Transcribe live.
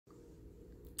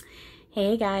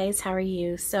Hey guys, how are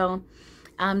you?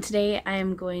 Today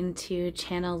I'm going to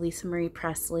channel Lisa Marie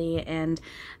Presley, and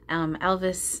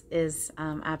Elvis is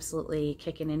absolutely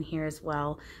kicking in here as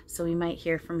well, so we might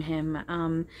hear from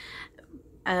him.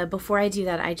 Before I do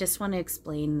that, I just want to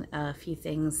explain a few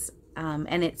things,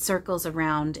 and it circles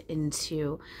around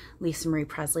into Lisa Marie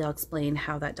Presley. I'll explain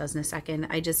how that does in a second.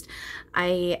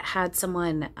 I had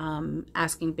someone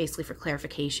asking basically for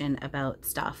clarification about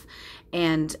stuff,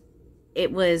 and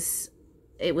it was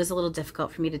a little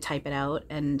difficult for me to type it out,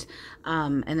 and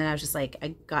then I was just like, I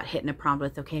got hit in a prompt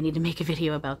with, okay, I need to make a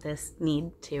video about this,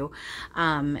 and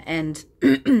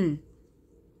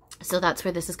so that's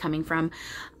where this is coming from.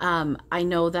 I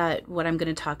know that what I'm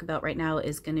going to talk about right now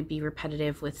is going to be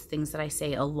repetitive with things that I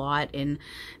say a lot in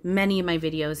many of my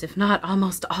videos, if not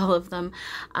almost all of them,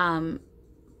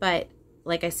 but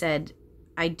like I said,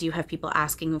 I do have people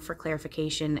asking for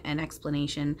clarification and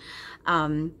explanation.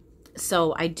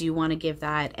 So I do want to give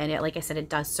that, and like I said, it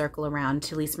does circle around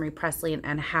to Lisa Marie Presley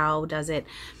and how does it.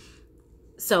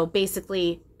 So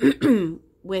basically,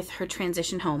 with her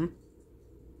transition home,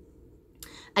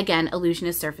 again, illusion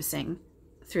is surfacing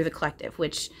through the collective,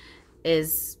 which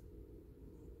is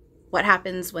what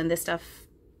happens when this stuff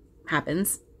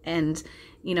happens. And,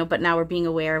 but now we're being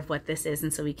aware of what this is,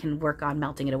 and so we can work on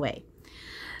melting it away.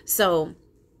 So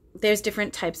there's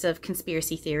different types of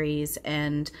conspiracy theories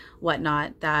and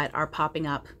whatnot that are popping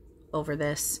up over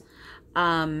this.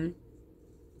 And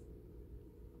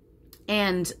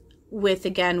with,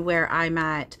 again, where I'm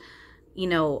at,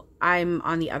 I'm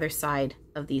on the other side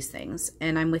of these things,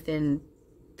 and I'm within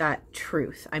that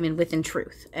truth. I'm within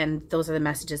truth. And those are the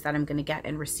messages that I'm going to get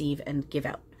and receive and give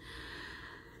out.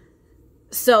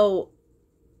 So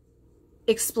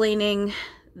explaining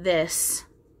this,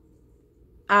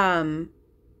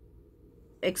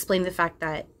 explain the fact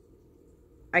that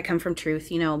I come from truth,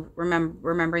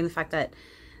 remembering the fact that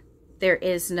there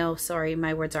is no, sorry,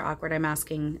 my words are awkward. I'm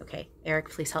asking, okay, Eric,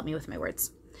 please help me with my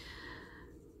words.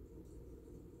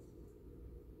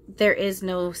 There is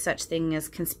no such thing as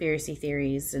conspiracy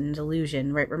theories and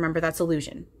illusion, right? Remember, that's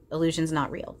illusion. Illusion's not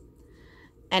real.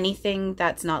 Anything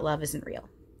that's not love isn't real.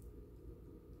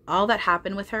 All that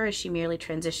happened with her is she merely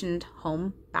transitioned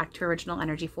home back to her original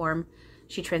energy form.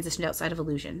 She transitioned outside of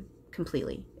illusion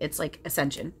completely. It's like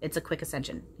ascension. It's a quick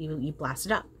ascension. You blast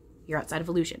it up. You're outside of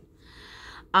illusion.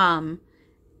 And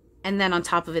then on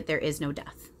top of it, there is no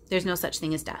death. There's no such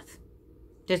thing as death.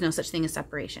 There's no such thing as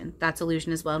separation. That's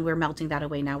illusion as well, and we're melting that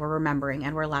away now. We're remembering,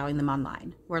 and we're allowing them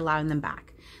online. We're allowing them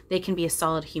back. They can be a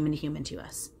solid human to human to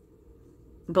us.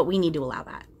 But we need to allow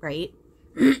that, right?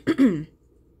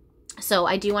 So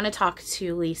I do want to talk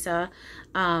to Lisa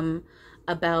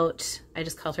about, I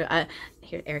just called her,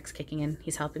 here, Eric's kicking in.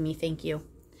 He's helping me. Thank you.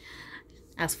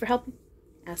 Ask for help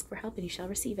and you shall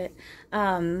receive it.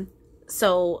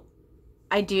 So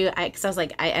I do, because I was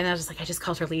like, I just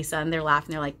called her Lisa, and they're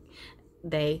laughing. They're like,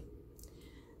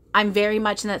 I'm very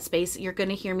much in that space. You're going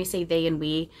to hear me say they and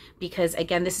we, because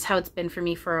again, this is how it's been for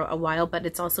me for a while, but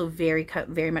it's also very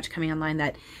much coming online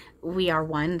that we are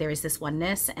one. There is this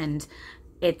oneness, and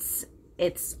it's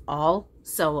all,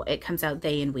 so it comes out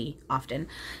they and we often.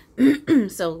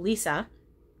 So Lisa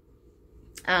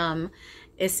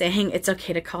is saying it's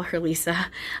okay to call her Lisa.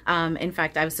 In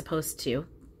fact, I was supposed to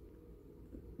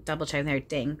double check there.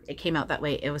 Dang, it came out that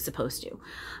way. It was supposed to.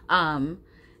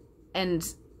 And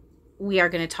we are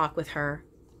going to talk with her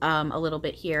a little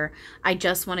bit here. I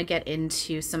just want to get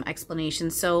into some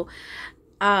explanations. So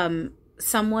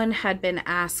someone had been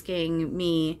asking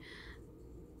me,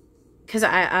 because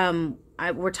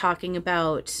I was talking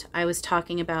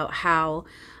about how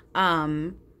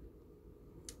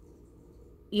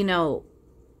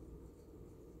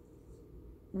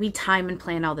we time and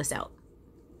plan all this out,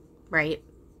 right?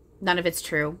 None of it's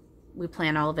true. We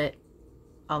plan all of it,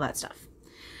 all that stuff.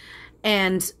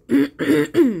 And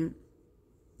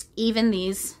even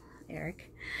these,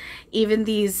 Eric,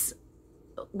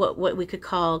 what we could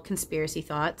call conspiracy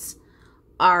thoughts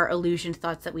are illusion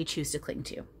thoughts that we choose to cling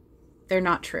to. They're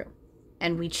not true.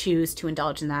 And we choose to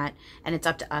indulge in that. And it's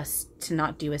up to us to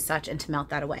not do as such and to melt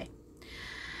that away.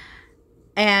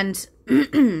 And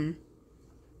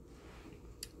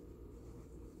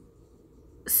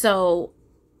so,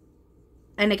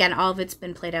 and again, all of it's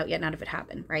been played out, yet none of it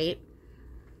happened, right?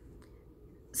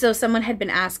 So someone had been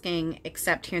asking,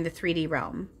 except here in the 3D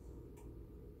realm,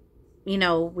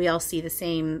 we all see the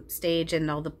same stage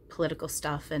and all the political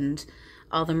stuff and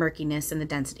all the murkiness and the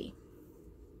density.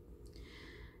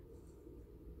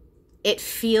 It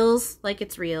feels like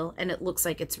it's real, and it looks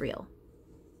like it's real.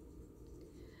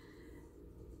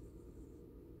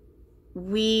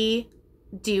 We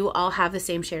do all have the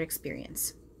same shared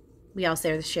experience. We all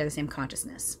share the same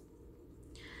consciousness.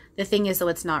 The thing is, though,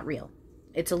 it's not real.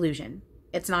 It's illusion.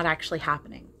 It's not actually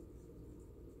happening.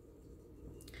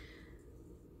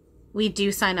 We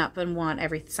do sign up for and want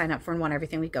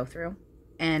everything we go through,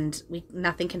 and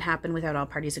nothing can happen without all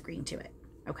parties agreeing to it.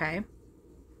 Okay?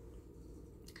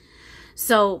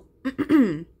 So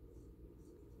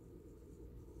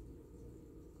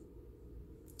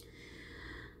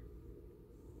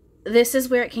this is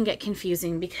where it can get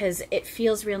confusing, because it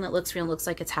feels real and it looks real and looks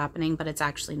like it's happening, but it's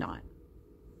actually not.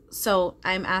 So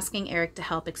I'm asking Erik to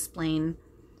help explain,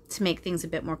 to make things a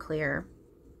bit more clear.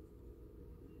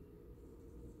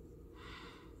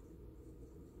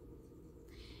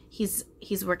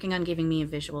 He's working on giving me a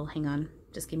visual. Hang on,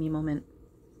 just give me a moment.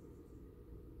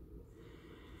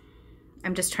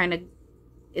 I'm just trying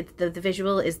to, the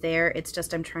visual is there. It's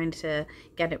just I'm trying to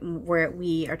get it where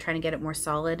we are trying to get it more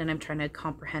solid, and I'm trying to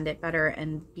comprehend it better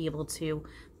and be able to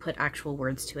put actual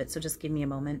words to it. So just give me a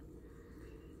moment.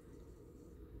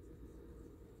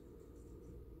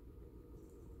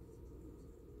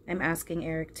 I'm asking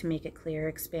Erik to make it clear,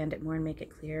 expand it more and make it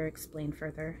clear, explain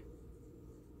further.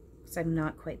 Because I'm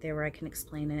not quite there where I can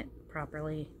explain it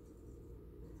properly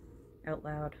out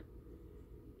loud.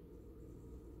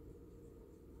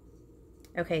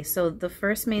 Okay, so the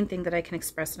first main thing that I can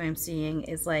express that I'm seeing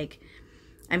is like,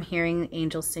 I'm hearing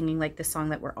angels singing like the song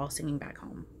that we're all singing back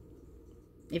home.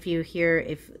 If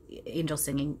angels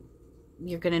singing,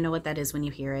 you're going to know what that is when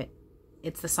you hear it.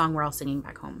 It's the song we're all singing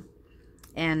back home.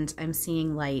 And I'm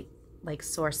seeing light, like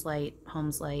source light,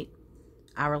 home's light,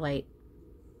 our light.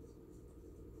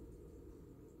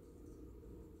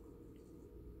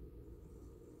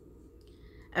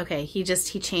 Okay, he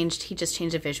just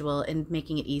changed a visual and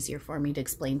making it easier for me to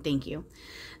explain. Thank you.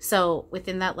 So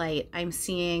within that light, I'm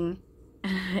seeing,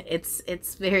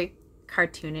 it's very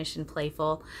cartoonish and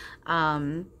playful.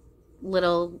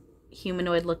 Little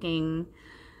humanoid looking,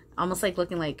 almost like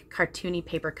looking like cartoony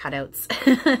paper cutouts.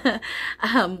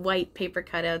 White paper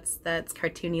cutouts that's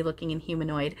cartoony looking and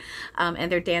humanoid.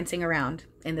 And they're dancing around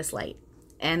in this light.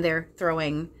 And they're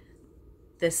throwing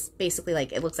this, basically,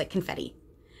 like, it looks like confetti.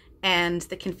 And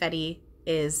the confetti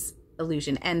is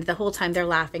illusion. And the whole time they're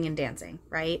laughing and dancing,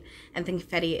 right? And the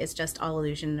confetti is just all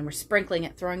illusion. And we're sprinkling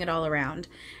it, throwing it all around.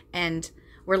 And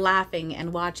we're laughing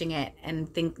and watching it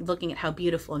and looking at how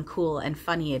beautiful and cool and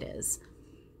funny it is.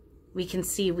 We can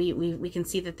see we can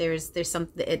see that there's some,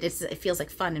 it feels like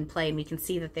fun and play, and we can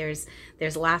see that there's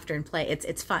laughter and play.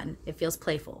 It's fun. It feels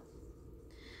playful.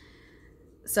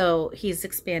 So he's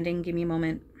expanding. Give me a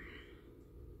moment.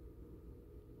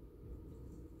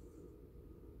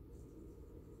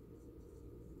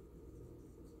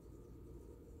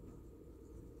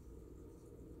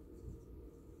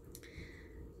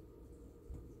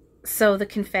 So the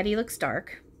confetti looks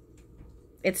dark.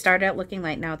 It started out looking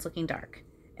light, now it's looking dark.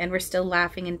 And we're still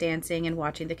laughing and dancing and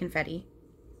watching the confetti.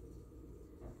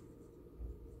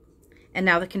 And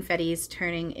now the confetti is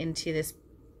turning into this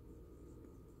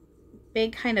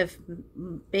big kind of,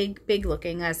 big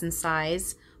looking as in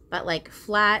size, but like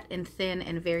flat and thin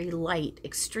and very light,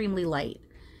 extremely light,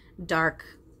 dark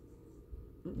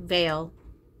veil,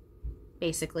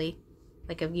 basically.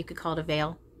 Like you could call it a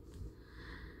veil.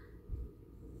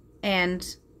 And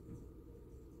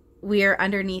we are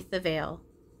underneath the veil,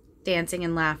 dancing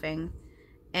and laughing.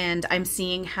 And I'm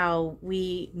seeing how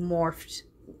we morphed,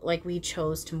 like we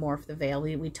chose to morph the veil.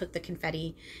 We took the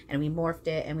confetti and we morphed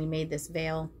it and we made this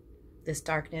veil, this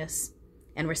darkness.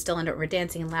 And we're still we're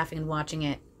dancing and laughing and watching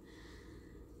it.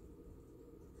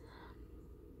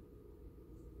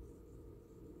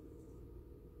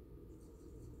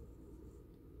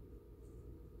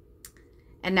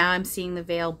 And now I'm seeing the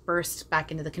veil burst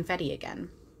back into the confetti again.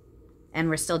 And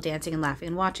we're still dancing and laughing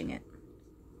and watching it.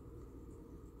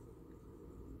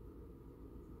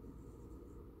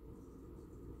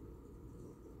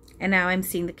 And now I'm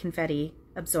seeing the confetti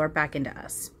absorb back into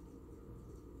us.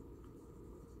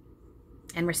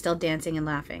 And we're still dancing and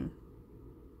laughing.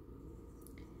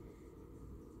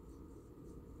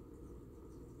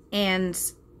 And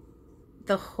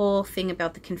the whole thing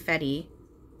about the confetti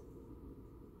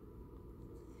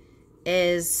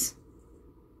is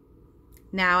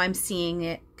now I'm seeing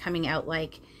it coming out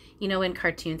like, you know, in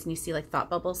cartoons and you see like thought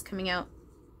bubbles coming out.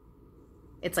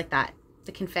 It's like that.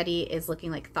 The confetti is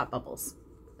looking like thought bubbles.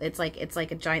 It's like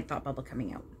a giant thought bubble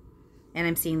coming out. And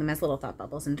I'm seeing them as little thought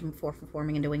bubbles and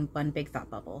forming into one big thought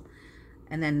bubble.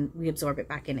 And then we absorb it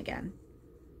back in again.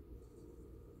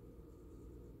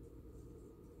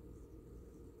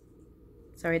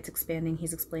 Sorry, it's expanding.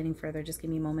 He's explaining further. Just give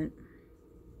me a moment.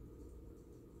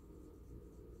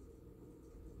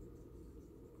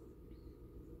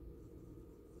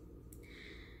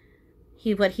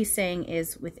 What he's saying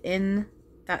is within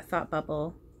that thought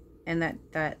bubble, and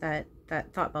that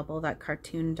thought bubble, that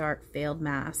cartoon dark veiled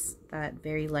mass, that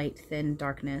very light thin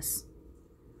darkness,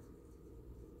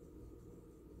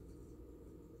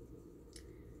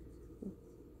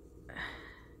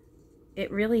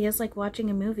 it really is like watching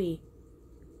a movie.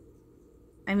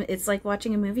 It's like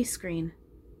watching a movie screen.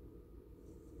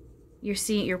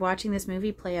 You're watching this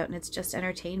movie play out, and it's just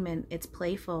entertainment. It's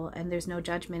playful, and there's no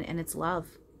judgment, and it's love.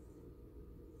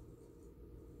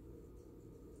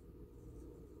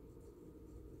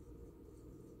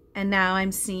 And now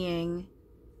I'm seeing,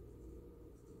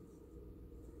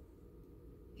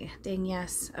 dang,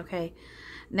 yes, okay.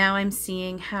 Now I'm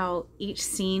seeing how each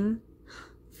scene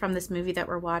from this movie that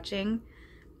we're watching,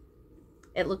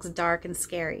 it looks dark and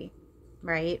scary,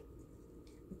 right?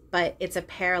 But it's a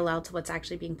parallel to what's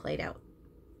actually being played out.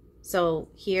 So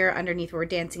here underneath, where we're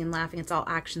dancing and laughing, it's all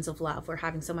actions of love. We're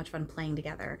having so much fun playing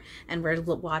together, and we're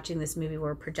watching this movie,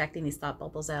 we're projecting these thought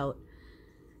bubbles out,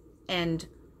 and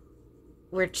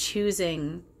we're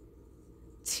choosing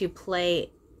to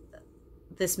play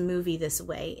this movie this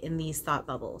way in these thought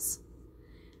bubbles.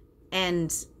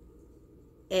 And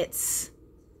it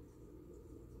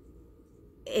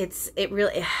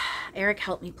really, Erik,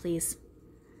 help me, please.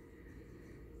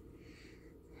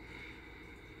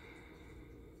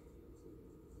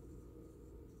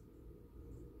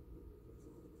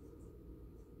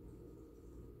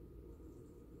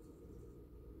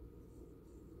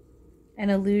 An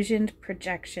illusioned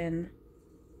projection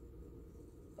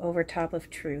over top of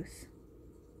truth.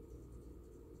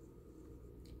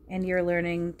 And you're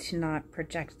learning to not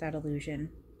project that illusion.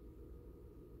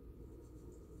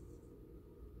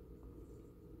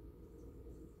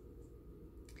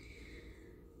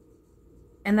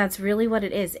 And that's really what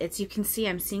it is. You can see,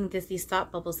 I'm seeing these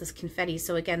thought bubbles, this confetti.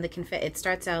 So again, the confetti, it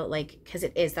starts out like, because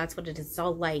that's what it is. It's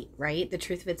all light, right? The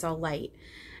truth of it's all light.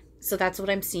 So that's what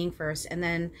I'm seeing first, and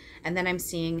then I'm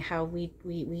seeing how we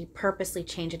purposely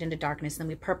change it into darkness, and then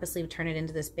we purposely turn it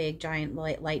into this big giant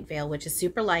light veil, which is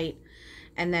super light,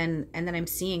 and then I'm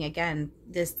seeing again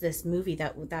this movie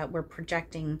that we're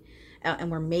projecting, and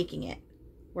we're making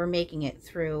it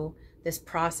through this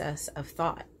process of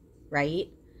thought,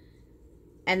 right?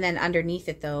 And then underneath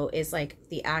it though is like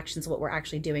the actions, what we're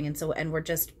actually doing, and we're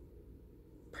just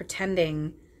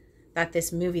pretending that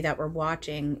this movie that we're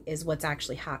watching is what's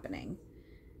actually happening.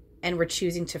 And we're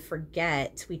choosing to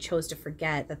forget, we chose to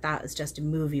forget that is just a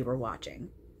movie we're watching.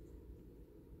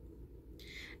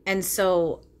 And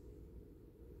so,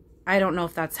 I don't know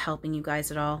if that's helping you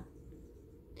guys at all.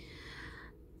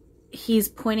 He's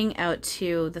pointing out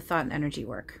to the thought and energy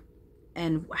work,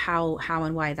 and how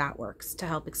and why that works, to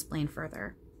help explain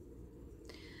further.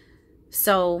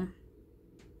 So,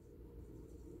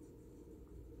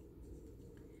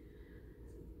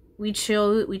 we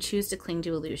choose to cling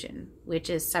to illusion, which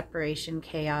is separation,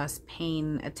 chaos,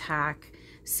 pain, attack,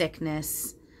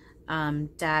 sickness,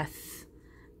 death,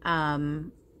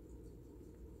 all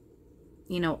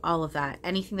of that.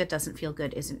 Anything that doesn't feel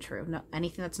good isn't true. No,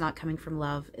 anything that's not coming from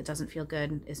love, it doesn't feel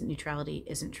good, isn't neutrality,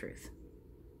 isn't truth.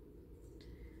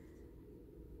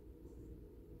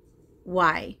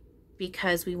 Why?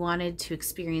 Because we wanted to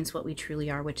experience what we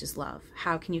truly are, which is love.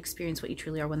 How can you experience what you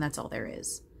truly are when that's all there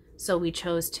is? So we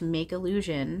chose to make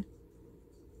illusion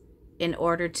in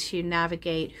order to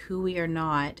navigate who we are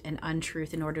not, and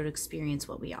untruth in order to experience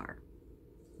what we are.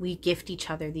 We gift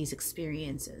each other these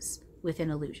experiences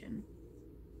within illusion.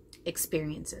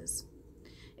 Experiences.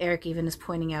 Erik even is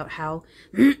pointing out how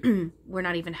we're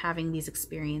not even having these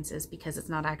experiences because it's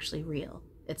not actually real.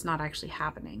 It's not actually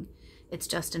happening. It's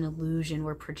just an illusion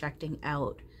we're projecting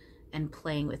out and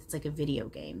playing with. It's like a video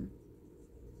game.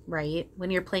 Right?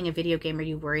 When you're playing a video game, are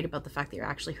you worried about the fact that you're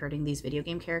actually hurting these video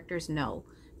game characters? No,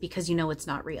 because you know it's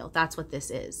not real. That's what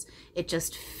this is. It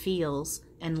just feels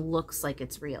and looks like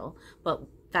it's real. But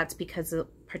that's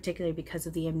particularly because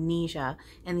of the amnesia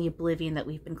and the oblivion that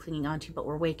we've been clinging on to, but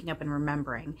we're waking up and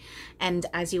remembering. And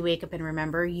as you wake up and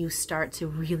remember, you start to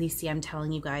really see, I'm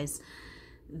telling you guys,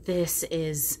 this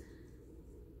is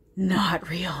not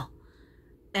real.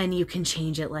 And you can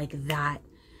change it like that.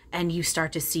 And you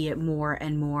start to see it more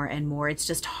and more and more. It's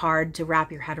just hard to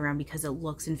wrap your head around because it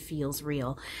looks and feels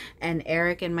real. And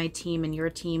Erik and my team and your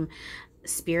team,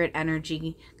 spirit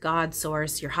energy, God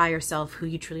source, your higher self, who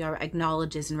you truly are,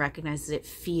 acknowledges and recognizes it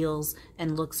feels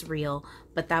and looks real.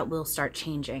 but that will start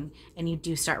changing, and you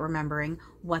do start remembering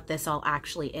what this all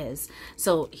actually is.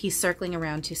 So he's circling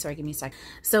around to, sorry, give me a sec.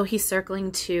 So he's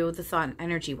circling to the thought and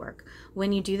energy work.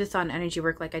 When you do the thought and energy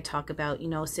work, like I talk about, you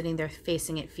know, sitting there,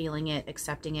 facing it, feeling it,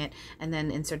 accepting it, and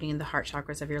then inserting in the heart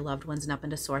chakras of your loved ones and up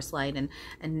into source light,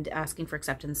 and asking for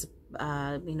acceptance,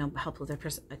 you know, help with their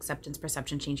acceptance,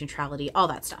 perception, change, neutrality, all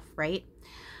that stuff, right?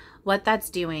 What that's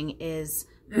doing is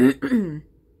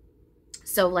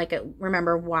so like,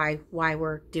 remember why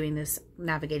we're doing this,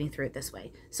 navigating through it this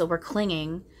way. So we're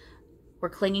clinging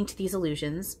to these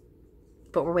illusions,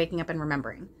 but we're waking up and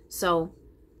remembering. So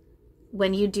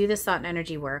when you do this thought and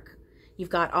energy work, you've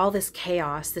got all this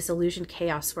chaos, this illusion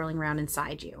chaos swirling around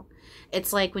inside you.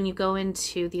 It's like when you go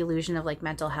into the illusion of like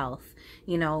mental health,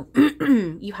 you know,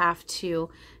 you have to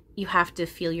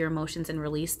feel your emotions and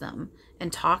release them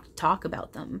and talk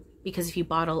about them, because if you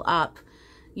bottle up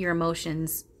your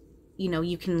emotions, you know,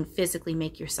 you can physically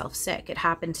make yourself sick. It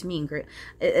happened to me in grade,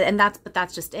 and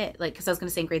that's just it. Like, because I was going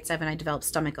to say in grade 7, I developed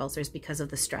stomach ulcers because of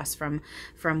the stress from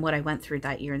what I went through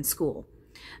that year in school.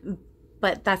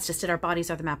 But that's just it. Our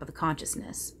bodies are the map of the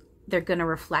consciousness. They're going to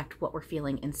reflect what we're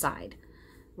feeling inside,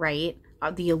 right?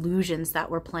 The illusions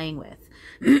that we're playing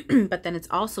with. But then it's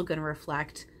also going to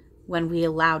reflect when we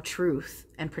allow truth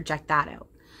and project that out.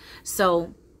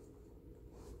 So,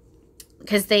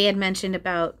 because they had mentioned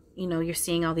about, you know, you're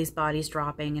seeing all these bodies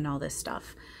dropping and all this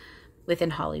stuff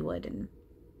within Hollywood and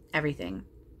everything.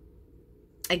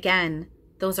 Again,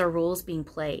 those are roles being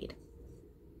played.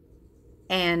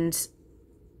 And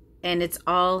it's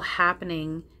all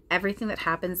happening. Everything that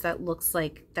happens that looks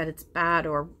like that it's bad,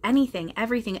 or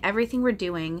everything we're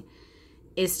doing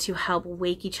is to help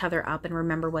wake each other up and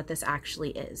remember what this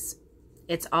actually is.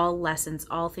 It's all lessons.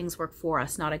 All things work for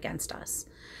us, not against us.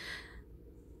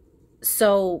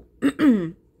 So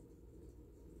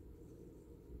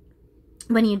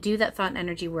when you do that thought and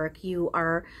energy work, you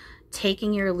are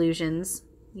taking your illusions,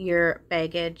 your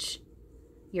baggage,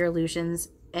 your illusions,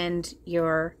 and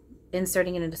you're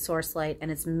inserting it into source light,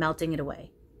 and it's melting it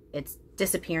away. It's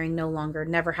disappearing, no longer,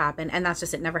 never happened. And that's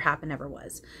just it. Never happened, never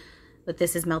was. But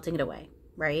this is melting it away,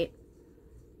 right?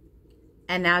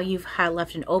 And now you've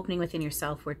left an opening within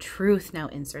yourself where truth now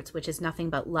inserts, which is nothing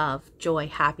but love, joy,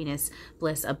 happiness,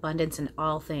 bliss, abundance in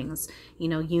all things. You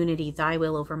know, unity, thy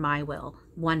will over my will,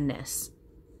 oneness.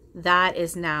 That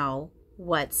is now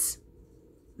what's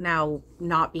now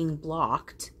not being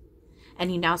blocked. And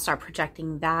you now start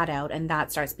projecting that out, and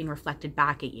that starts being reflected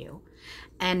back at you.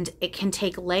 And it can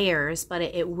take layers, but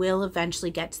it will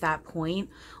eventually get to that point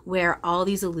where all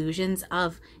these illusions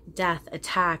of death,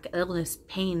 attack, illness,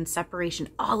 pain, separation,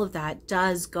 all of that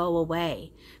does go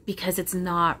away, because it's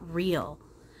not real.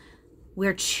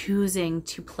 We're choosing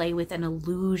to play with an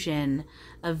illusion,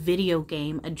 a video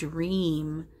game, a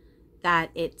dream, that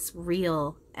it's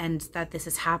real and that this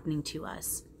is happening to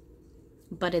us.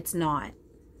 But it's not.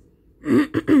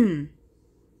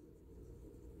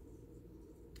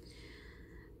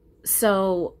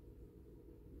 So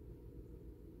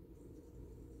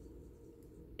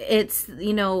it's,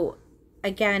 you know,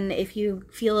 again, if you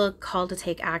feel a call to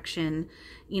take action,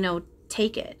 you know,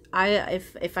 take it.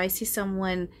 If I see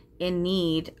someone in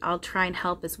need, I'll try and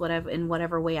help in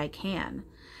whatever way I can.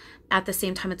 At the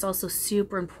same time, it's also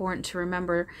super important to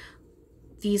remember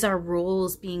these are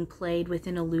roles being played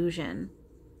within illusion.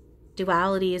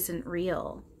 Duality isn't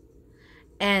real.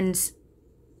 And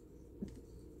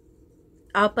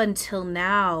up until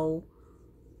now,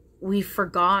 we've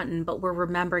forgotten, but we're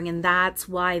remembering, and that's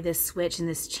why this switch and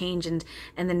this change and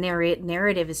the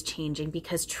narrative is changing,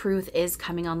 because truth is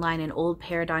coming online and old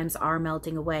paradigms are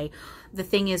melting away. The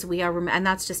thing is, we are, and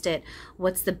that's just it.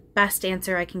 What's the best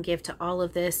answer I can give to all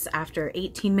of this after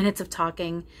 18 minutes of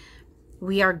talking?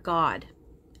 We are God.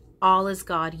 All is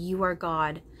God. You are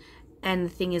God. And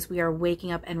the thing is, we are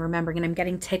waking up and remembering, and I'm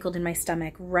getting tickled in my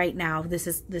stomach right now. This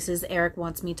is Erik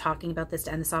wants me talking about this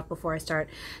to end this off before I start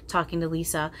talking to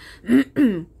Lisa.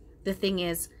 The thing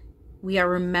is, we are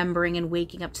remembering and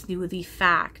waking up to the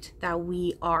fact that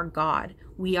we are God.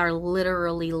 We are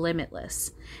literally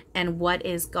limitless. And what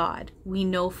is God? We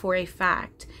know for a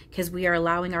fact, because we are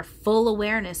allowing our full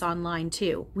awareness online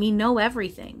too. We know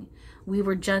everything. We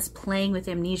were just playing with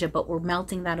amnesia, but we're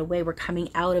melting that away. We're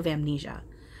coming out of amnesia.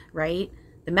 Right?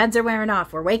 The meds are wearing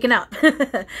off. We're waking up,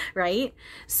 right?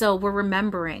 So we're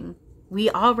remembering. We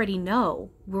already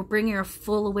know. We're bringing our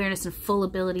full awareness and full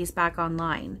abilities back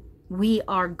online. We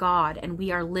are God, and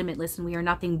we are limitless, and we are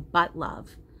nothing but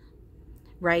love,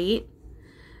 right?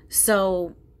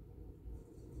 So,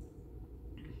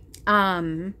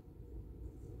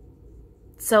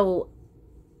 so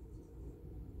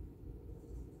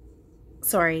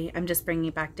sorry, I'm just bringing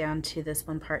it back down to this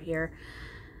one part here.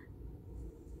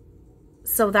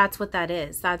 So that's what that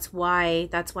is. That's why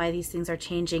these things are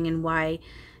changing, and why,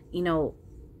 you know,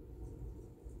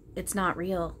 it's not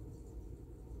real.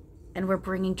 And we're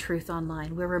bringing truth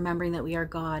online. We're remembering that we are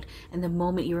God. And the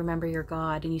moment you remember you're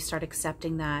God and you start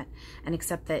accepting that, and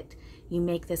accept that you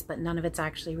make this, but none of it's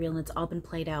actually real and it's all been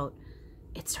played out,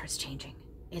 it starts changing.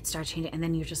 It starts changing. And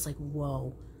then you're just like,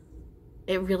 whoa.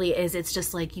 It really is. It's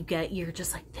just like you're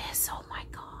just like this. Oh my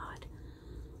God.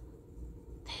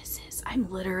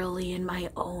 I'm literally in my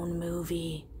own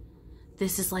movie.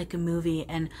 This is like a movie.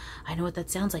 And I know what that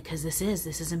sounds like, because this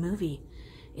is a movie.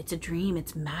 It's a dream.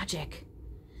 It's magic.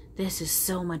 This is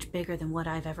so much bigger than what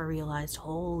I've ever realized.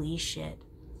 Holy shit.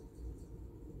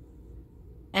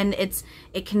 And it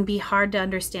can be hard to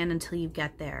understand until you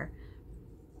get there.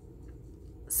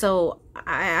 So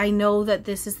I know that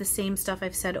this is the same stuff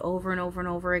I've said over and over and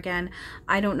over again.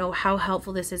 I don't know how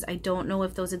helpful this is. I don't know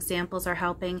if those examples are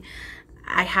helping.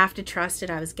 I have to trust it.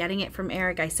 I was getting it from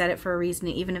Erik. I said it for a reason.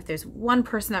 Even if there's one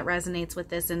person that resonates with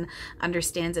this and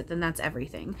understands it, then that's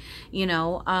everything. You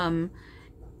know,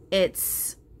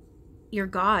 you're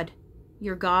God.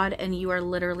 You're God, and you are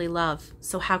literally love.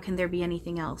 So how can there be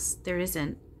anything else? There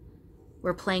isn't.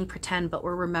 We're playing pretend, but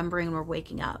we're remembering and we're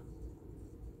waking up.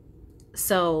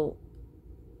 So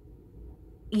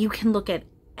you can look at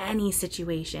any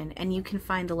situation and you can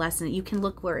find a lesson. You can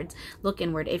look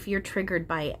inward. If you're triggered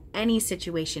by any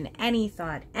situation, any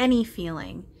thought, any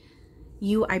feeling,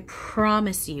 I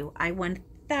promise you, I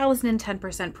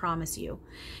 1010% promise you,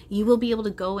 you will be able to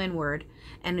go inward.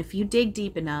 And if you dig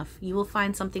deep enough, you will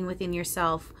find something within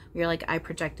yourself where you're like, I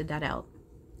projected that out.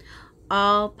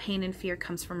 All pain and fear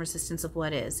comes from resistance of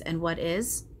what is. And what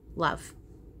is? Love.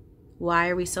 Why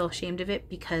are we so ashamed of it?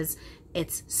 Because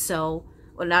it's so,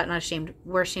 well, not ashamed.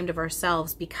 We're ashamed of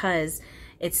ourselves because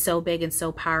it's so big and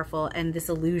so powerful. And this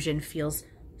illusion is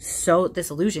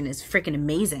freaking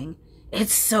amazing.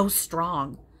 It's so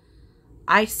strong.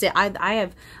 I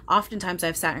have, oftentimes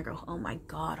I've sat and go, oh my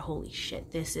God, holy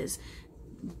shit. This is,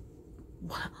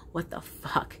 what the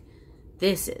fuck?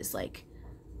 This is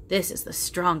the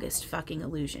strongest fucking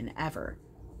illusion ever.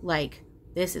 Like,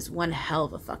 this is one hell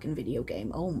of a fucking video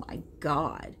game. Oh my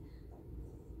God.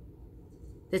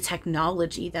 The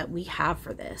technology that we have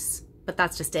for this. But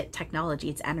that's just it. Technology,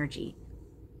 it's energy.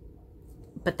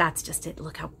 But that's just it.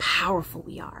 Look how powerful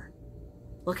we are.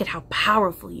 Look at how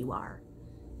powerful you are.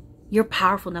 You're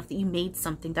powerful enough that you made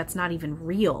something that's not even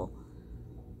real.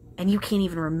 And you can't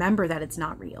even remember that it's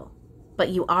not real. But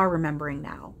you are remembering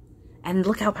now. And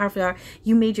look how powerful you are.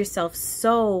 You made yourself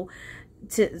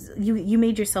you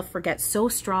made yourself forget so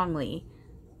strongly,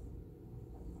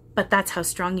 but that's how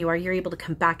strong you are. You're able to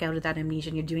come back out of that amnesia,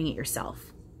 and you're doing it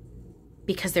yourself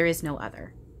because there is no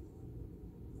other.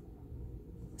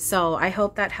 So I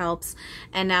hope that helps.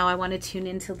 And now I want to tune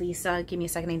into Lisa. Give me a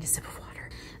second, I need a sip of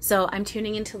water. So I'm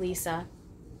tuning into Lisa.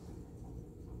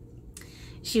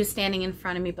 She was standing in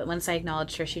front of me, but once I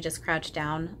acknowledged her, she just crouched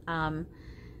down.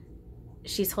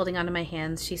 She's holding onto my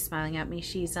hands. She's smiling at me.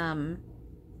 She's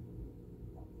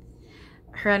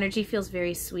her energy feels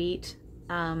very sweet.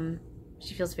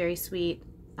 She feels very sweet.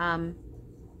 I'm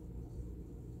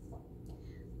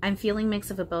feeling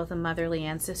mix of both a motherly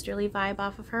and sisterly vibe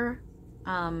off of her.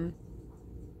 And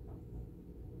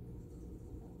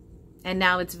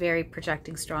now it's very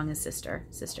projecting strong as sister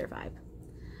vibe.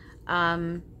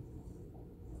 I'm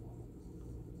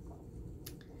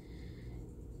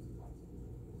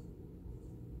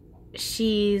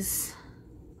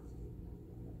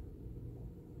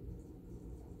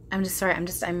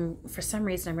for some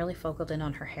reason I'm really focused in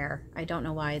on her hair. I don't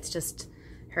know why. It's just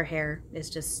her hair is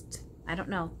just, I don't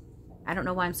know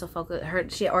why I'm so focused.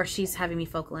 She's having me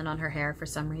focal in on her hair for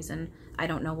some reason. I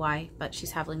don't know why, but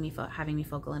she's having me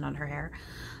focal in on her hair.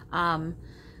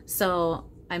 So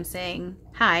I'm saying,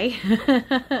 hi,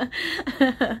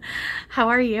 how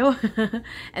are you?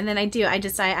 And then I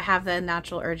have the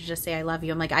natural urge to just say, I love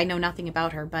you. I'm like, I know nothing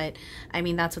about her, but I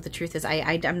mean, that's what the truth is.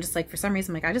 I'm just like, for some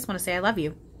reason, I'm like, I just want to say, I love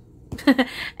you.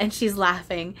 And she's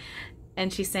laughing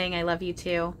and she's saying, I love you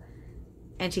too.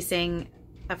 And she's saying,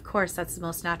 of course, that's the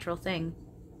most natural thing.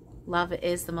 Love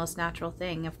is the most natural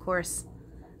thing. Of course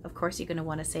you're going to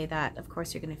want to say that. Of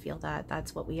course you're going to feel that.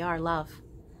 That's what we are, love.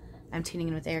 I'm tuning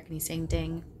in with Erik and he's saying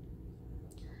ding.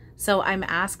 So I'm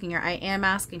asking her,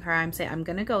 I'm saying, I'm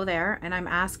going to go there and I'm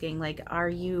asking, like, are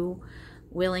you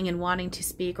willing and wanting to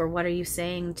speak, or what are you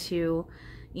saying to,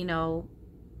 you know,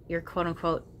 your quote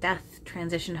unquote death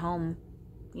transition home?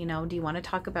 You know, do you want to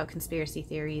talk about conspiracy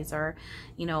theories or,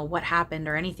 you know, what happened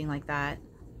or anything like that?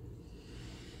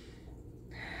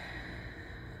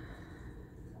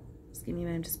 Just give me a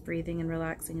minute, just breathing and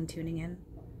relaxing and tuning in.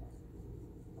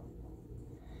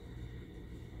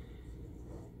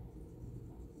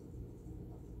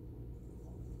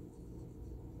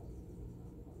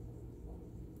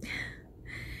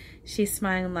 She's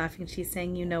smiling and laughing. She's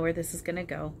saying, you know where this is going to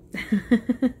go.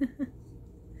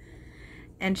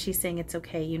 And she's saying, it's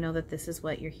okay. You know that this is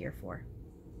what you're here for.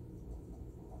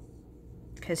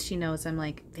 Because she knows I'm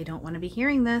like, they don't want to be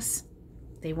hearing this.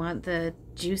 They want the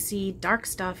juicy, dark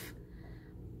stuff.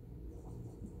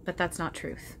 But that's not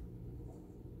truth.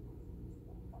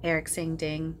 Erik's saying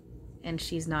ding. And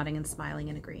she's nodding and smiling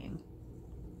and agreeing.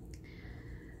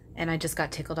 And I just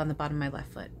got tickled on the bottom of my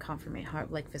left foot. Confirmation,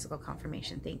 like physical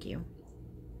confirmation. Thank you.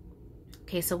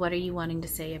 Okay, so what are you wanting to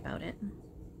say about it?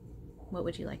 What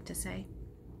would you like to say?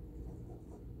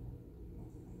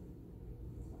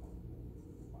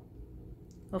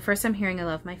 Well, first I'm hearing I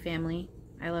love my family.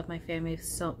 I love my family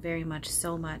so very much,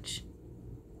 so much.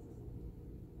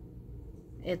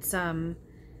 It's,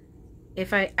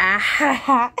 if I,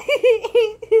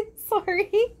 sorry.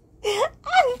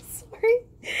 I'm sorry.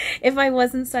 If I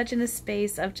wasn't such in a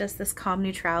space of just this calm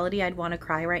neutrality, I'd want to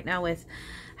cry right now with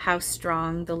how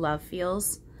strong the love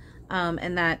feels.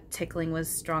 And that tickling was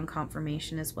strong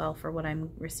confirmation as well for what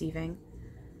I'm receiving.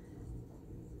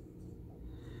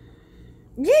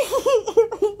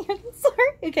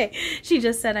 Sorry. Okay. She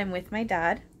just said I'm with my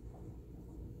dad.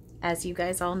 As you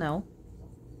guys all know.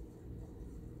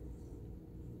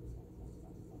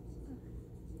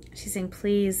 She's saying,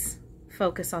 please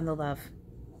focus on the love.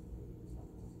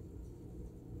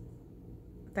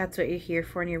 That's what you're here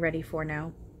for and you're ready for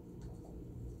now.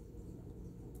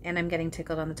 And I'm getting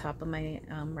tickled on the top of my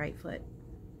right foot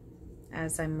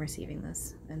as I'm receiving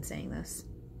this and saying this.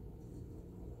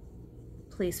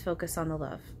 Please focus on the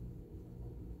love.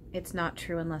 It's not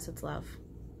true unless it's love.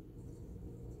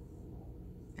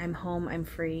 I'm home, I'm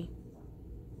free.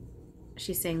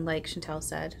 She's saying, like Chantel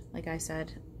said, like I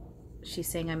said, she's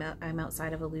saying I'm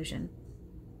outside of illusion.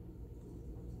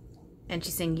 And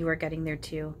she's saying you are getting there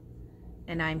too.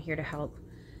 And I'm here to help.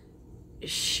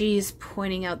 She's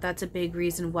pointing out that's a big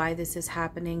reason why this is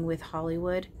happening with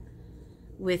Hollywood.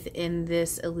 Within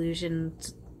this illusion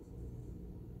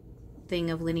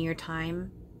thing of linear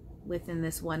time. Within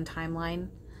this one timeline.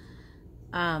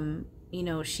 You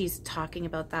know, she's talking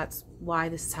about that's why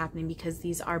this is happening. Because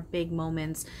these are big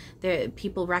moments.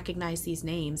 People recognize these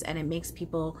names. And it makes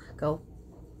people go,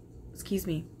 excuse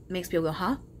me. It makes people go,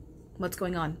 huh? What's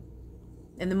going on?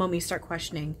 And the moment you start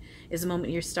questioning is the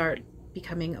moment you start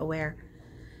becoming aware.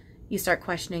 You start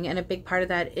questioning, and a big part of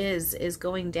that is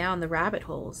going down the rabbit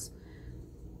holes.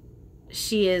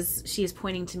 She is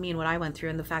pointing to me and what I went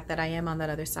through, and the fact that I am on that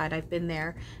other side. I've been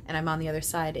there, and I'm on the other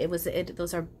side.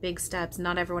 Those are big steps.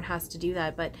 Not everyone has to do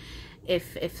that, but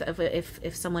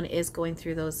if someone is going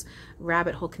through those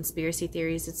rabbit hole conspiracy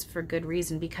theories, it's for good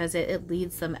reason, because it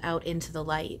leads them out into the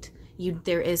light.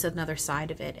 There is another side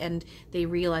of it, and they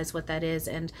realize what that is.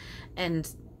 And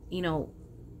you know,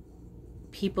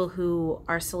 people who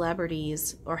are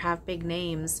celebrities or have big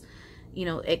names, you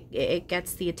know, it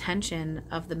gets the attention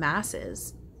of the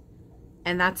masses,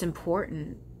 and that's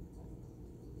important.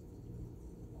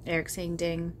 Erik saying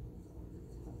ding.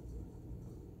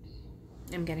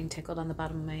 I'm getting tickled on the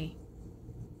bottom of my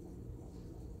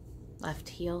left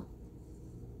heel.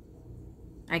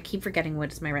 I keep forgetting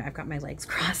what is my right. I've got my legs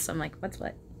crossed. I'm like, what's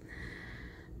what?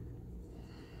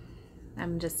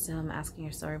 I'm just asking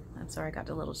her. Sorry, I'm sorry. I got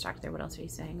a little distracted there. What else are you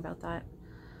saying about that?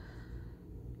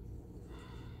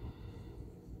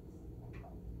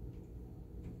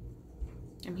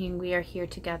 I'm hearing we are here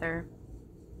together.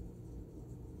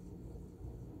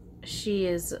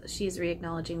 She's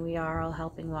re-acknowledging we are all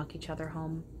helping walk each other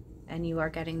home, and you are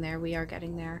getting there. We are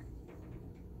getting there.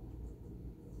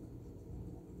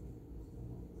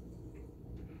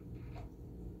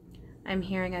 I'm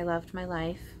hearing I loved my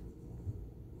life.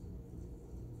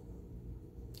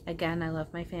 Again, I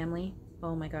love my family.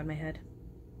 Oh my God, my head.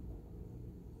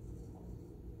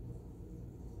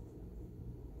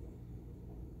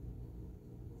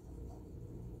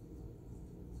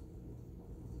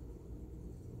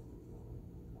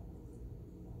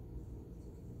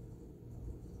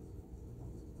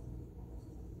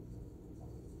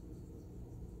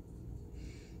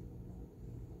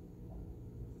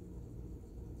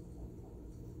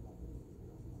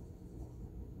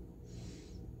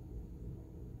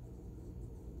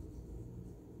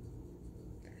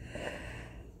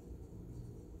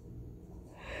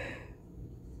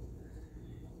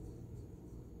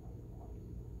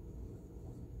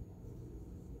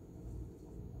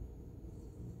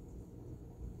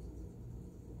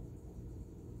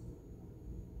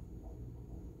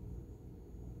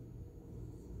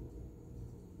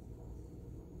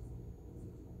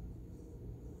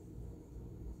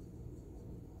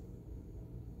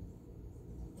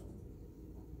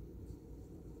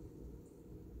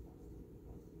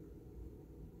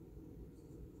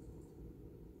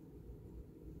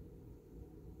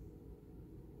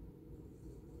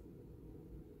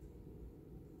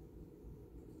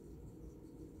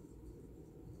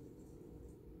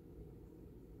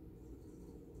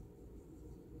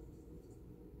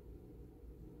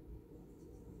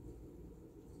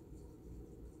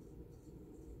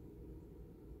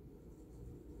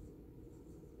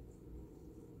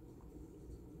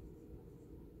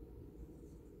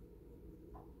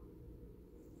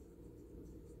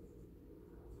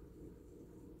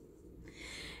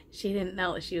 She didn't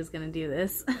know she was gonna do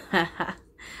this.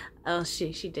 Oh,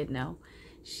 she did know.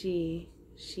 She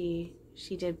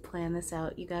did plan this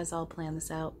out. You guys all planned this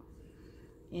out.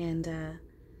 And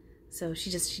so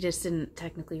she just didn't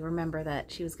technically remember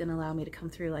that she was gonna allow me to come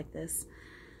through like this.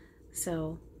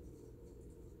 So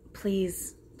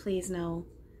please know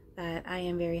that I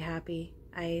am very happy.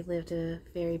 I lived a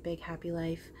very big happy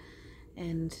life,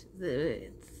 and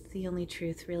the only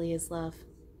truth really is love.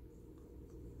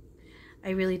 I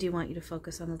really do want you to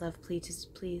focus on the love. Please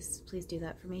do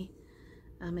that for me.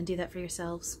 And do that for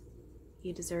yourselves.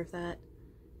 You deserve that.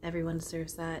 Everyone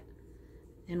deserves that.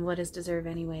 And what is deserve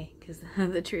anyway? Because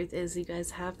the truth is, you guys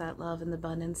have that love and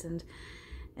abundance and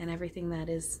everything that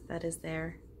is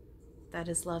there. That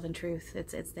is love and truth.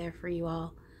 It's there for you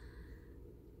all.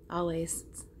 Always.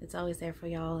 It's always there for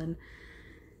y'all, and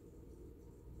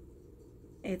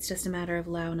it's just a matter of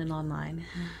allowing it online.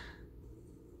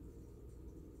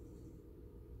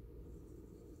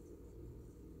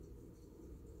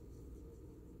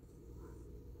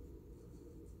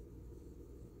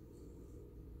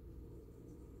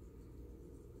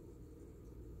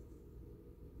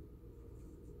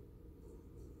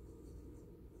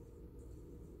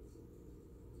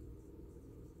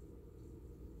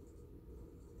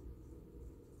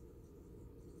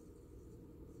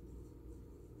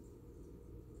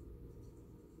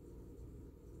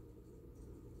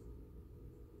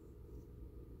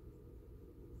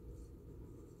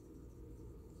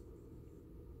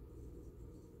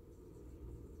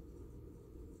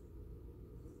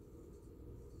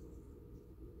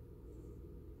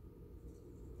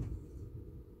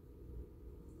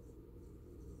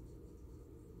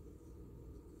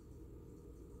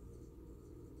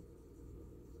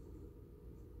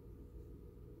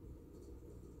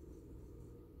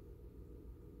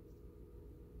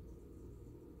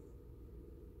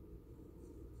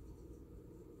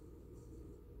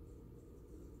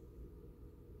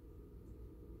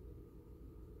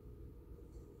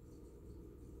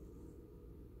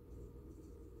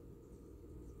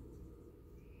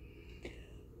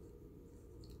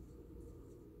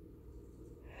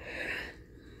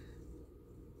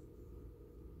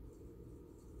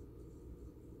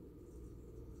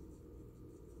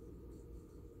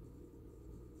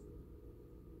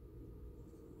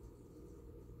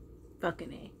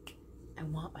 Fucking A. I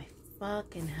want my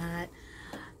fucking hat.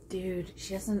 Dude,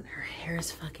 she doesn't, her hair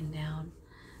is fucking down.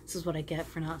 This is what I get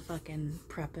for not fucking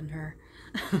prepping her.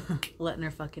 Letting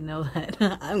her fucking know that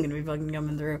I'm gonna be fucking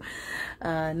coming through.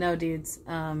 No, dudes.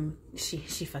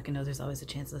 She fucking knows there's always a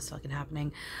chance of this fucking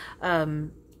happening.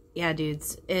 Yeah,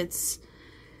 dudes. It's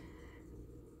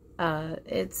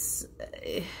first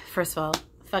of all,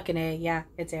 fucking A. Yeah,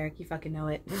 it's Erik. You fucking know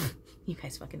it. You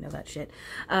guys fucking know that shit.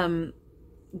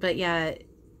 But yeah,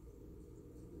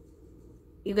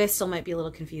 you guys still might be a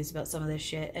little confused about some of this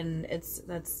shit, and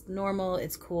that's normal.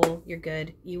 It's cool. You're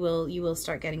good. You will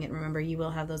start getting it. Remember, you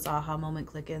will have those aha moment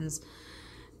click-ins,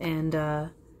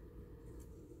 and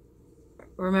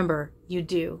remember, you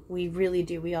do. We really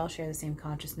do. We all share the same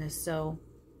consciousness, so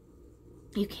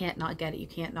you can't not get it. You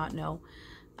can't not know.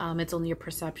 It's only your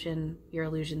perception, your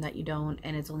illusion that you don't,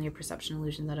 and it's only your perception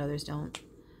illusion that others don't,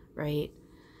 right?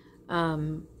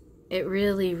 It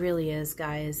really, really is,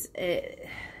 guys. It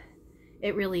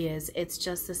really is. It's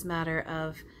just this matter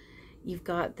of, you've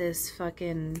got this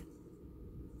fucking,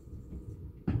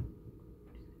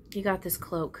 you got this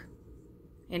cloak,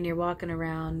 and you're walking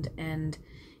around, and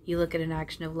you look at an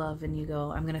action of love, and you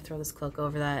go, I'm going to throw this cloak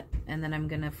over that, and then I'm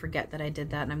going to forget that I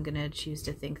did that, and I'm going to choose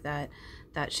to think that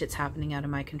that shit's happening out of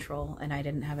my control, and I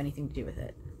didn't have anything to do with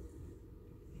it.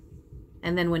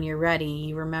 And then when you're ready,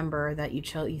 you remember that you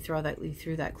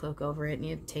threw that cloak over it, and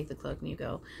you take the cloak and you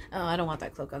go, oh, I don't want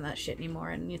that cloak on that shit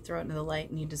anymore. And you throw it into the light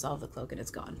and you dissolve the cloak and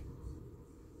it's gone.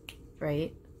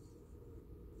 Right?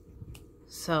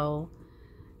 So,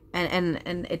 and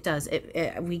it does.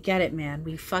 We get it, man.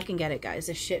 We fucking get it, guys.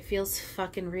 This shit feels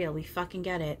fucking real. We fucking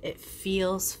get it. It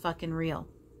feels fucking real.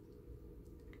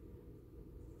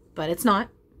 But it's not.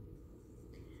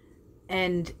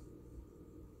 And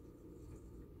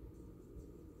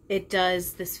it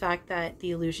does, this fact that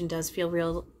the illusion does feel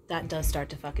real, that does start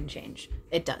to fucking change.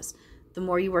 It does. The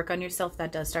more you work on yourself,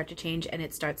 that does start to change, and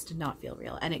it starts to not feel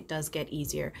real, and it does get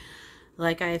easier.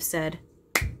 Like I have said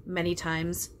many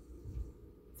times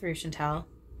through Chantal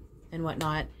and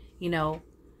whatnot, you know,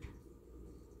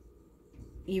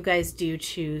 you guys do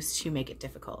choose to make it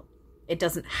difficult. It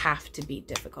doesn't have to be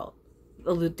difficult.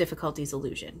 Difficulty is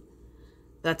illusion.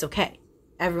 That's okay.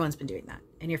 Everyone's been doing that,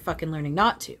 and you're fucking learning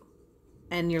not to.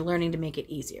 And you're learning to make it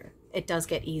easier. It does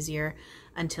get easier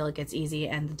until it gets easy,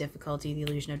 and the difficulty, the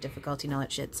illusion of difficulty, and all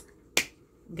that shit's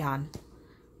Gone.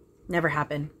 Never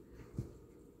happened.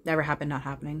 Never happened, not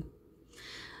happening.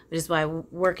 Which is why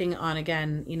working on,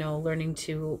 again, you know, learning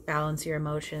to balance your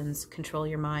emotions, control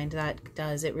your mind,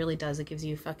 it really does. It gives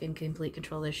you fucking complete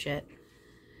control of this shit.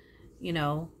 You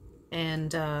know,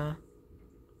 and, hang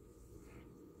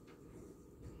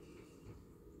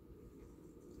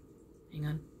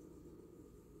on.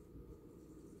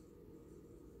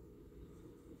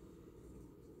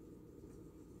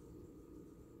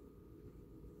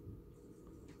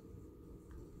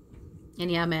 And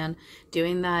yeah, man,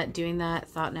 doing that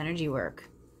thought and energy work.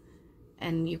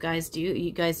 And you guys do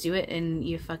it, and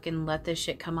you fucking let this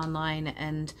shit come online,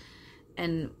 and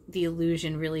the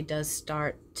illusion really does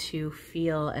start to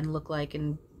feel and look like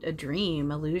a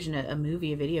dream, illusion, a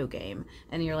movie, a video game.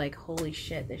 And you're like, holy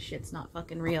shit, this shit's not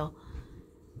fucking real.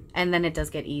 And then it does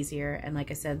get easier, and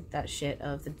like I said, that shit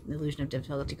of the illusion of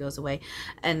difficulty goes away.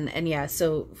 And yeah,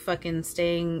 so fucking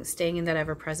staying in that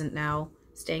ever-present now,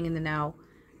 staying in the now,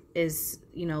 is,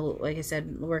 you know, like I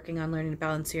said, working on learning to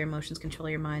balance your emotions, control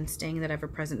your mind, staying in that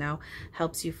ever-present now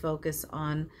helps you focus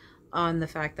on the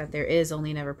fact that there is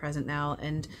only an ever-present now.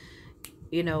 And,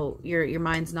 you know, your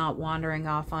mind's not wandering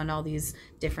off on all these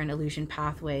different illusion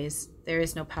pathways. There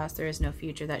is no past, there is no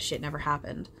future. That shit never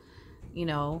happened. You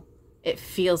know, it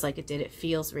feels like it did. It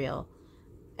feels real.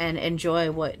 And enjoy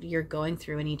what you're going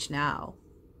through in each now,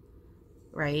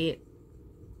 right?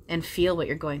 And feel what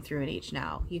you're going through in each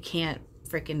now. You can't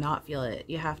freaking not feel it.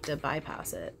 You have to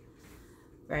bypass it,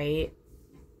 right?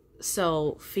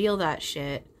 So feel that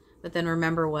shit, but then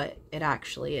remember what it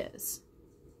actually is.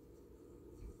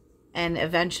 And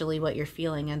eventually what you're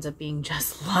feeling ends up being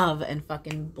just love and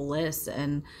fucking bliss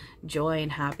and joy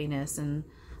and happiness and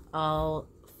all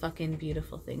fucking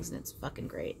beautiful things, and it's fucking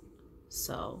great.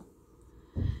 So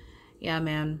yeah,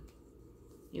 man,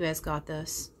 you guys got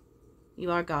this.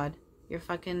 You are God. You're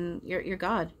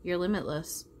God. You're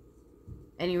limitless.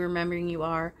 And you're remembering you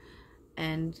are,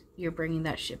 and you're bringing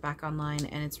that shit back online,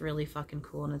 and it's really fucking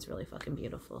cool, and it's really fucking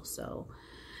beautiful. So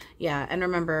yeah, and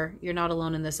remember, you're not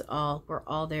alone in this at all. We're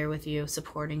all there with you,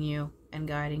 supporting you and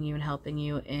guiding you and helping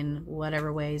you in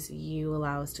whatever ways you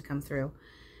allow us to come through.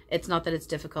 It's not that it's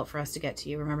difficult for us to get to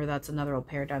you. Remember, that's another old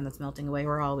paradigm that's melting away.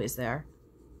 We're always there.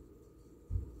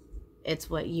 It's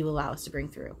what you allow us to bring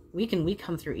through. We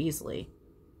come through easily.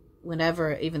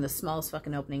 Whenever, even the smallest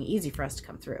fucking opening, easy for us to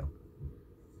come through.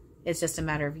 It's just a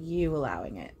matter of you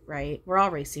allowing it, right? We're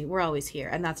always here,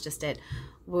 and that's just it.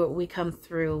 We come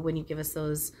through when you give us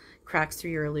those cracks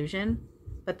through your illusion,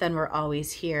 but then we're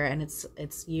always here, and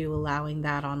it's you allowing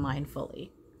that online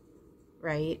fully,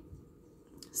 right?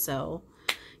 So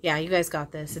yeah, you guys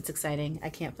got this. It's exciting.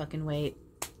 I can't fucking wait.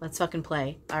 Let's fucking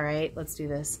play. All right, let's do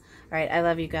this. All right, I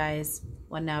love you guys.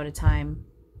 One now at a time.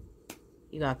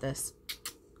 You got this.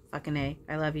 Fucking A.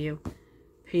 I love you.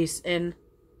 Peace in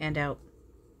and out.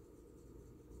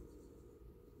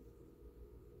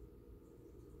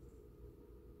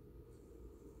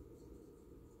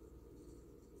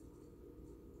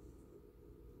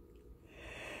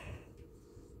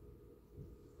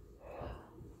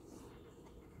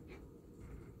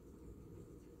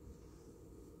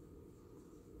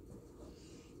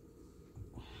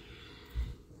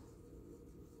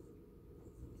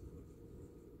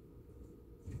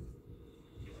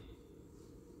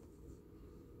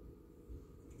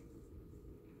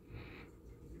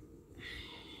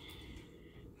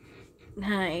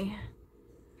 Hi.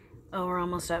 Oh, we're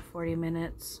almost at 40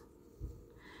 minutes.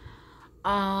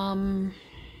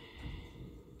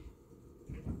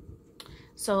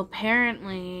 So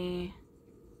apparently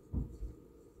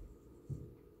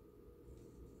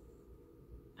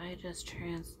I just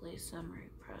tranced Lisa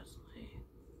Marie Presley.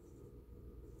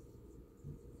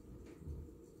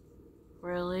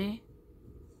 Really?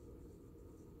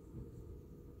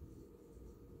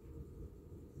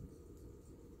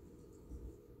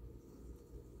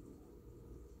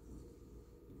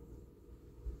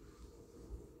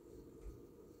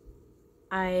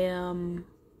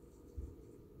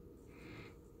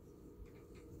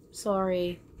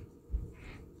 Sorry.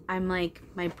 I'm like,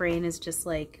 my brain is just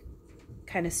like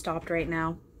kind of stopped right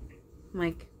now. I'm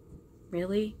like,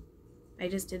 really? I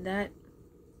just did that?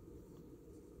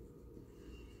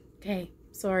 Okay,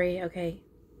 sorry, okay.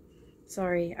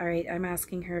 Sorry, alright, I'm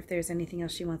asking her if there's anything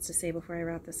else she wants to say before I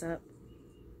wrap this up.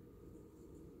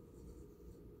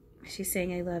 She's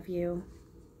saying I love you.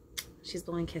 She's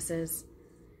blowing kisses.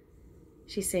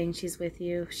 She's saying she's with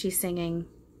you. She's singing.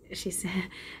 She's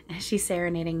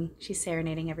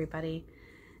serenading everybody.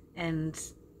 And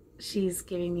she's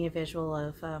giving me a visual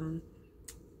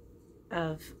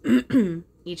of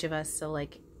each of us. So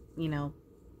like, you know,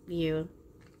 you,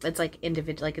 it's like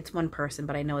individual, like it's one person,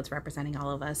 but I know it's representing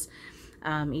all of us.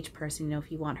 Each person, you know,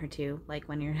 if you want her to, like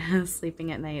when you're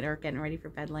sleeping at night or getting ready for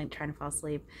bed, like trying to fall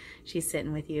asleep, she's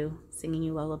sitting with you, singing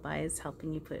you lullabies,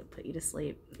 helping you put you to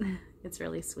sleep. It's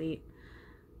really sweet.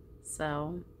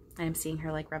 So I'm seeing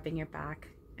her like rubbing your back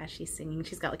as she's singing.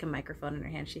 She's got like a microphone in her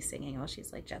hand. She's singing while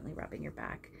she's like gently rubbing your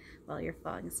back while you're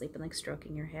falling asleep and like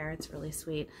stroking your hair. It's really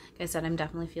sweet. Like I said, I'm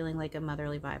definitely feeling like a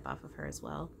motherly vibe off of her as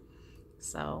well.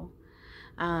 So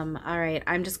all right,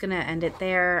 I'm just gonna end it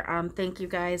there. Thank you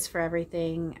guys for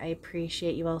everything. I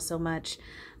appreciate you all so much.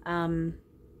 I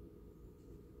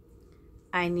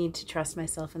need to trust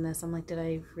myself in this. I'm like, did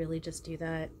I really just do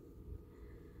that?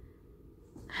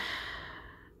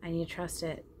 I need to trust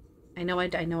it. I know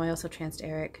I also tranced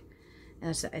Erik,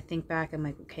 and I think back, I'm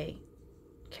like, okay,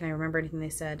 can I remember anything they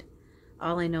said?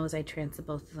 All I know is I tranced the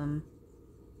both of them.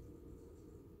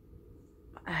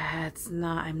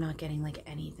 I'm not getting like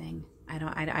anything.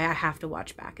 I have to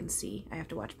watch back and see. I have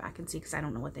to watch back and see because I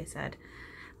don't know what they said.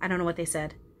 I don't know what they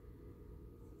said.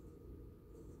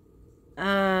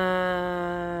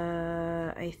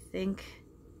 I think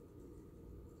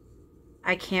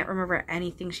I can't remember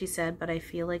anything she said, but I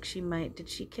feel like she might. Did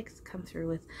she come through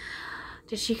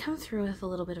with a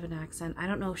little bit of an accent? I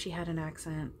don't know if she had an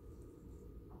accent.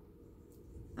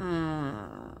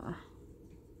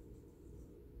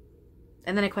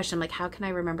 And then I questioned, like, how can I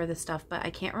remember this stuff? But I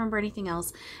can't remember anything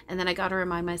else. And then I got to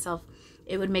remind myself,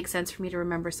 it would make sense for me to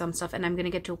remember some stuff. And I'm going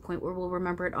to get to a point where we'll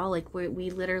remember it all. Like,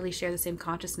 we literally share the same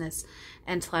consciousness.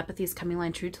 And telepathy is coming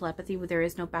line. True telepathy, where there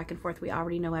is no back and forth. We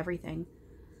already know everything.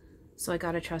 So I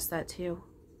got to trust that too.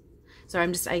 So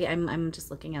I'm just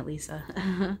looking at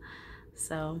Lisa.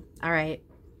 So, all right.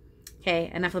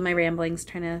 Okay, enough of my ramblings,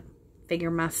 trying to figure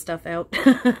my stuff out.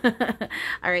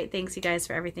 All right, thanks you guys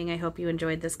for everything. I hope you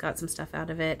enjoyed this, got some stuff out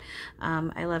of it.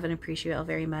 I love and appreciate you all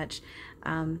very much.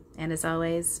 And as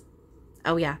always,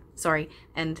 oh yeah, sorry,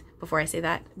 and before I say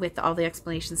that, with all the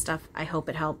explanation stuff, I hope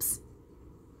it helps.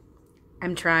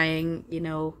 I'm trying, you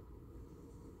know,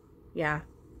 yeah.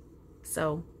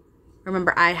 So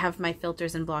remember, I have my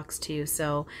filters and blocks too,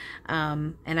 so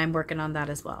and I'm working on that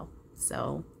as well.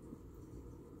 So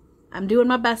I'm doing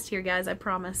my best here, guys. I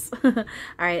promise. All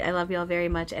right. I love you all very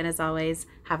much. And as always,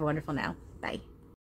 have a wonderful now. Bye.